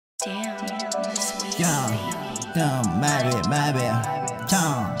よ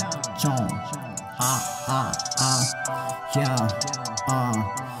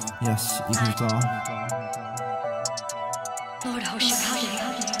し、行くぞ。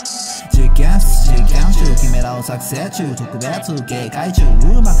時間中キメラを作成中、特別警戒中、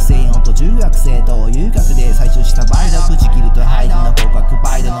うまく専用と中学生と遊郭で採取した梅毒、ジキルとハイドの広角、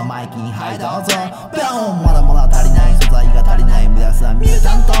バイドのマイキにはいどうぞ。ボン、まだまだ足りない、素材が足りない、目指すはミュー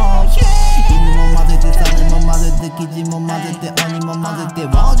タント。犬も混ぜてサネも混ぜて生地も混ぜて鬼も混ぜて、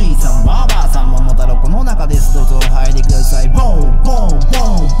おじいさんおばあさんももたろこの中です。どうぞお入りください。ボンボンボン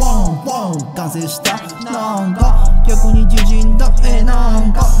ボンボン、完成した。なんか逆に自信だ。な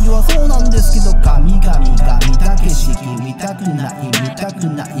んか弱そうなんですけど、神々が見た景色見たくない見たく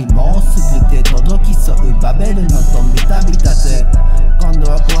ない、もうすぐで届きそう、バベルのとビタビタで。今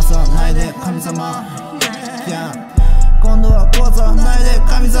度は壊さないで神様、今度は壊さないで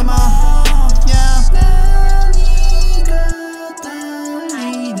神様。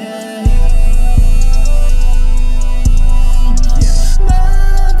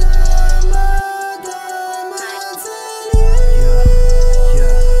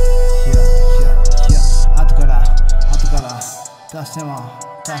出して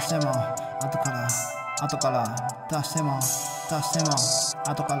も後から出しても出しても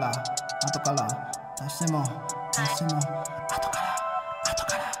後から出しても後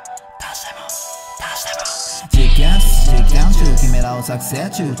から出しても。時間中キメラを作成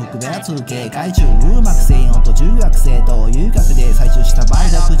中、特別警戒中、うまく専用と中学生と遊郭で採取した梅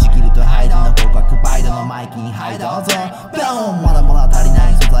毒、ジキルとハイドの広角、バイドのマイキにはいどうぞ。ボン、まだまだ足りな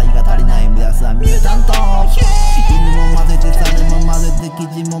い、